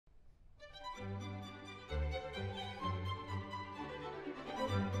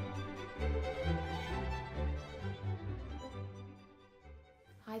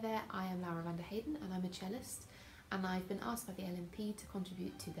there, I am Heijden and I'm a cellist, and I've been asked by the LMP to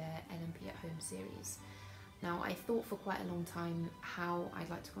contribute to their LMP at Home series. Now, I thought for quite a long time how I'd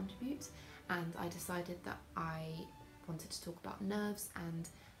like to contribute, and I decided that I wanted to talk about nerves and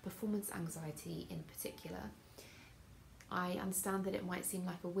performance anxiety in particular. I understand that it might seem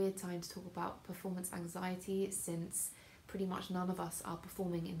like a weird time to talk about performance anxiety since pretty much none of us are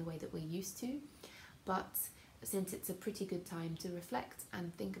performing in the way that we're used to, but since it's a pretty good time to reflect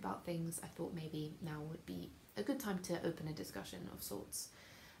and think about things, I thought maybe now would be a good time to open a discussion of sorts.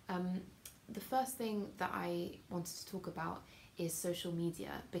 The first thing that I wanted to talk about is social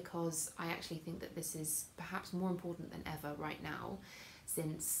media, because I actually think that this is perhaps more important than ever right now,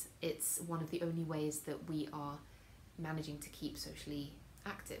 since it's one of the only ways that we are managing to keep socially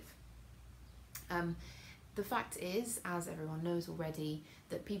active. The fact is, as everyone knows already,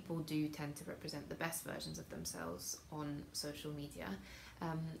 that people do tend to represent the best versions of themselves on social media.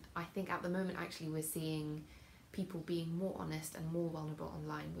 I think at the moment actually we're seeing people being more honest and more vulnerable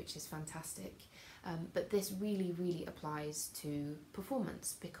online, which is fantastic. But this really applies to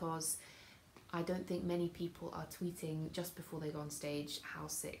performance, because I don't think many people are tweeting just before they go on stage how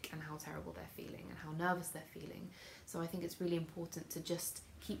sick and how terrible they're feeling and how nervous they're feeling. So I think it's really important to just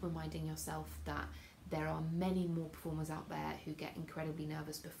keep reminding yourself that there are many more performers out there who get incredibly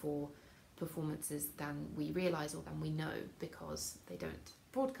nervous before performances than we realise or than we know, because they don't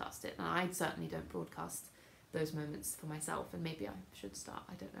broadcast it. And I certainly don't broadcast those moments for myself, and maybe I should start,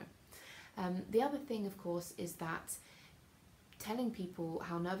 I don't know. The other thing, of course, is that telling people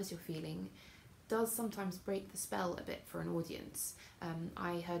how nervous you're feeling does sometimes break the spell a bit for an audience.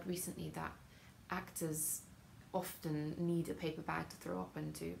 I heard recently that actors often need a paper bag to throw up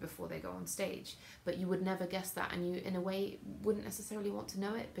into before they go on stage, but you would never guess that, and you in a way wouldn't necessarily want to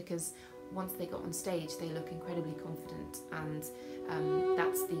know it, because once they got on stage they look incredibly confident, and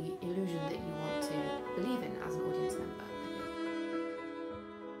that's the illusion that you want to believe in as an audience member.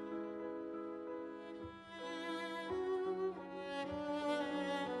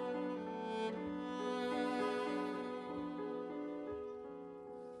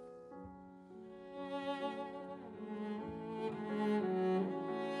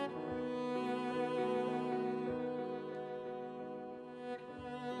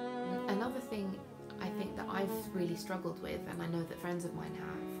 Another thing I think that I've really struggled with, and I know that friends of mine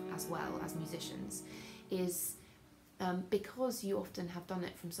have as well as musicians, is because you often have done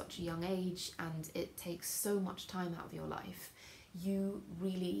it from such a young age and it takes so much time out of your life, you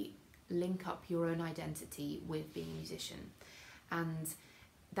really link up your own identity with being a musician. And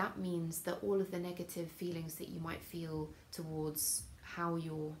that means that all of the negative feelings that you might feel towards how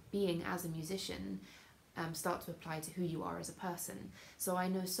you're being as a musician start to apply to who you are as a person. So I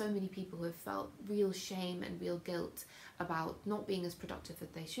know so many people who have felt real shame and real guilt about not being as productive as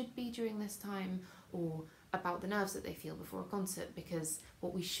they should be during this time, or about the nerves that they feel before a concert, because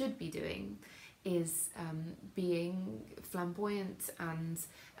what we should be doing is being flamboyant and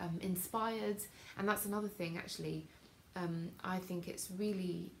inspired. And that's another thing actually. I think it's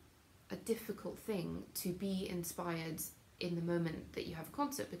really a difficult thing to be inspired in the moment that you have a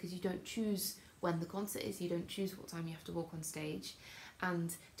concert, because you don't choose when the concert is, you don't choose what time you have to walk on stage,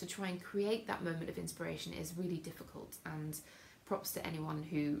 and to try and create that moment of inspiration is really difficult, and props to anyone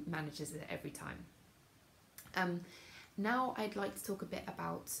who manages it every time. Now I'd like to talk a bit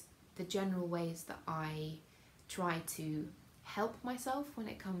about the general ways that I try to help myself when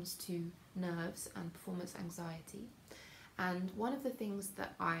it comes to nerves and performance anxiety. And one of the things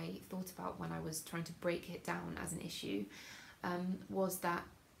that I thought about when I was trying to break it down as an issue was that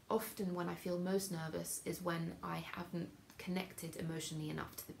often when I feel most nervous is when I haven't connected emotionally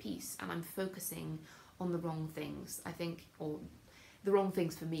enough to the piece, and I'm focusing on the wrong things, I think, or the wrong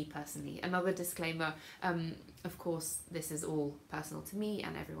things for me personally. Another disclaimer, of course this is all personal to me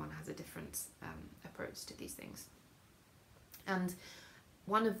and everyone has a different approach to these things. And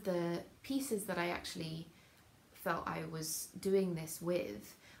one of the pieces that I actually felt I was doing this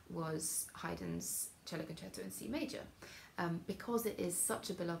with was Haydn's Cello Concerto in C major. Because it is such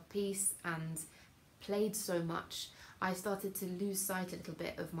a beloved piece and played so much, I started to lose sight a little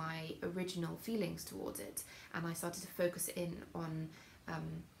bit of my original feelings towards it, and I started to focus in on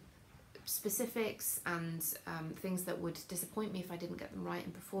specifics and things that would disappoint me if I didn't get them right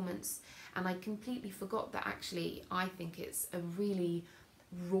in performance, and I completely forgot that actually I think it's a really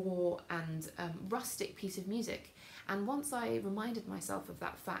raw and rustic piece of music. And once I reminded myself of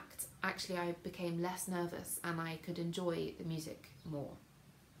that fact, actually I became less nervous and I could enjoy the music more.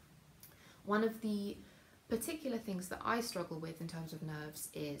 One of the particular things that I struggle with in terms of nerves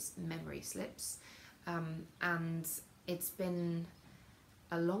is memory slips, and it's been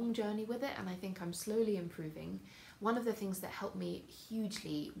a long journey with it, and I think I'm slowly improving. One of the things that helped me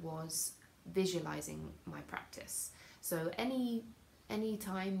hugely was visualizing my practice. So any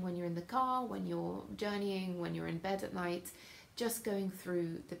time when you're in the car, when you're journeying, when you're in bed at night, just going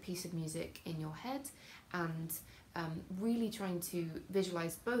through the piece of music in your head and really trying to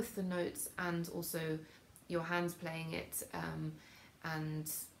visualize both the notes and also your hands playing it, and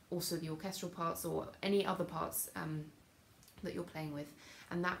also the orchestral parts or any other parts that you're playing with,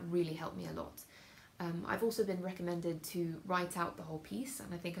 and that really helped me a lot. I've also been recommended to write out the whole piece,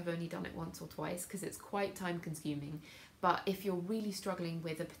 and I think I've only done it once or twice because it's quite time consuming, but if you're really struggling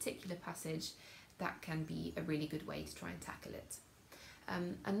with a particular passage, that can be a really good way to try and tackle it.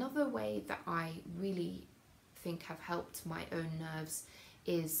 Another way that I really think have helped my own nerves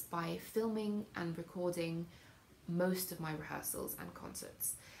is by filming and recording most of my rehearsals and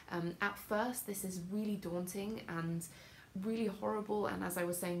concerts. At first this is really daunting and really horrible, and as I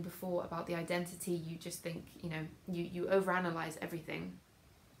was saying before about the identity, you just think, you overanalyze everything.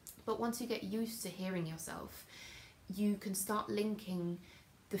 But once you get used to hearing yourself, you can start linking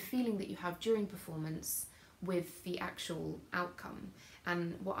the feeling that you have during performance with the actual outcome.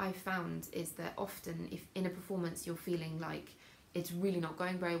 And what I've found is that often if in a performance you're feeling like it's really not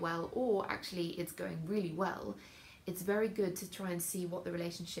going very well, or actually it's going really well, it's very good to try and see what the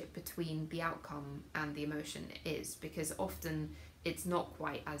relationship between the outcome and the emotion is, because often it's not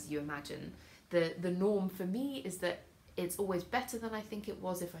quite as you imagine. The norm for me is that it's always better than I think it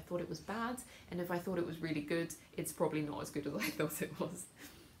was if I thought it was bad, and if I thought it was really good, it's probably not as good as I thought it was.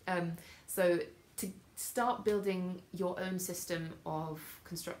 So to start building your own system of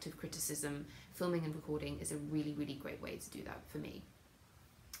constructive criticism, filming and recording is a really, really great way to do that for me.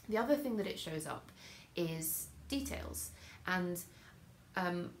 The other thing that it shows up is details, and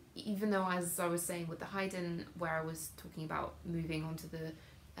even though, as I was saying with the Heijden, where I was talking about moving on to the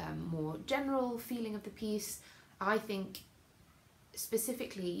more general feeling of the piece, I think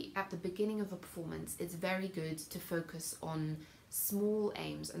specifically at the beginning of a performance it's very good to focus on small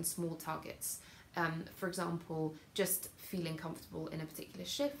aims and small targets. For example, just feeling comfortable in a particular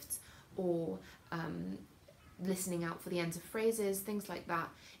shift, or listening out for the ends of phrases, things like that,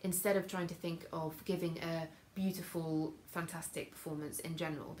 instead of trying to think of giving a beautiful, fantastic performance in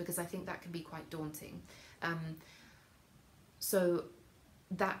general, because I think that can be quite daunting. So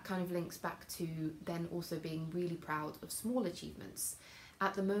that kind of links back to then also being really proud of small achievements.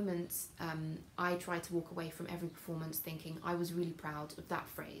 At the moment, I try to walk away from every performance thinking I was really proud of that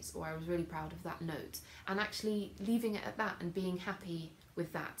phrase, or I was really proud of that note, and actually leaving it at that and being happy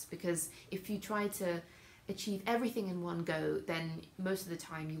with that, because if you try to achieve everything in one go, then most of the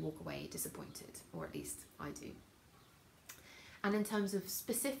time you walk away disappointed, or at least I do. And in terms of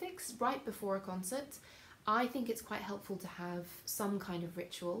specifics, right before a concert, I think it's quite helpful to have some kind of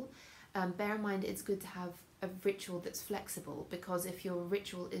ritual. Bear in mind it's good to have a ritual that's flexible, because if your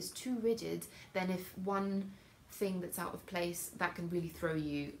ritual is too rigid, then if one thing that's out of place, that can really throw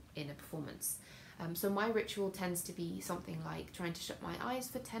you in a performance. So my ritual tends to be something like trying to shut my eyes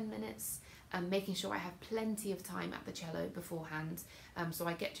for 10 minutes, making sure I have plenty of time at the cello beforehand, so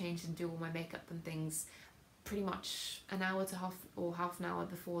I get changed and do all my makeup and things pretty much an hour to half an hour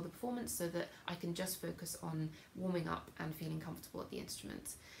before the performance, so that I can just focus on warming up and feeling comfortable at the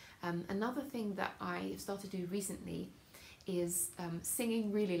instrument. Another thing that I've started to do recently is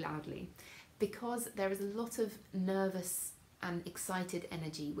singing really loudly, because there is a lot of nervous and excited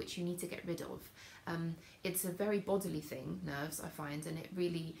energy which you need to get rid of. It's a very bodily thing, nerves, I find, and it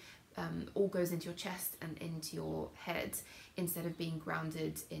really all goes into your chest and into your head instead of being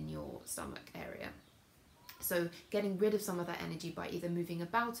grounded in your stomach area. So getting rid of some of that energy by either moving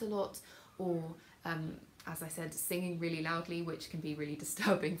about a lot, or as I said, singing really loudly, which can be really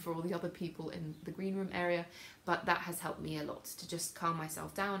disturbing for all the other people in the green room area, but that has helped me a lot to just calm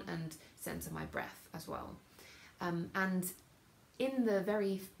myself down and center my breath as well. And in the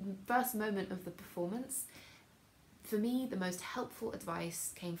very first moment of the performance, for me, the most helpful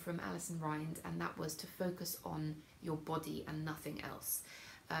advice came from Alison Rind, and that was to focus on your body and nothing else.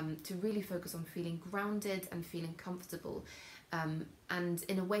 To really focus on feeling grounded and feeling comfortable, and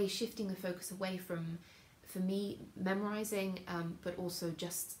in a way shifting the focus away from, for me, memorizing, but also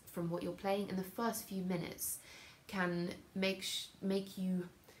just from what you're playing in the first few minutes can make you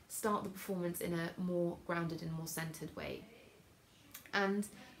start the performance in a more grounded and more centered way. And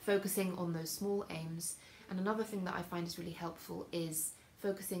focusing on those small aims. And another thing that I find is really helpful is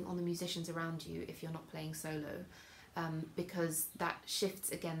focusing on the musicians around you if you're not playing solo, because that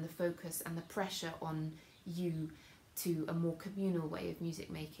shifts again the focus and the pressure on you to a more communal way of music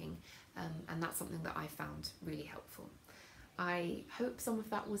making, and that's something that I found really helpful. I hope some of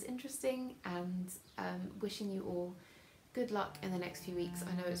that was interesting, and wishing you all good luck in the next few weeks.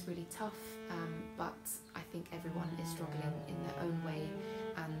 I know it's really tough, but I think everyone is struggling in their own way,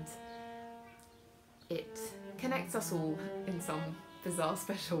 and it connects us all in some bizarre,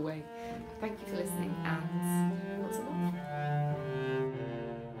 special way. Thank you for listening, and lots of love.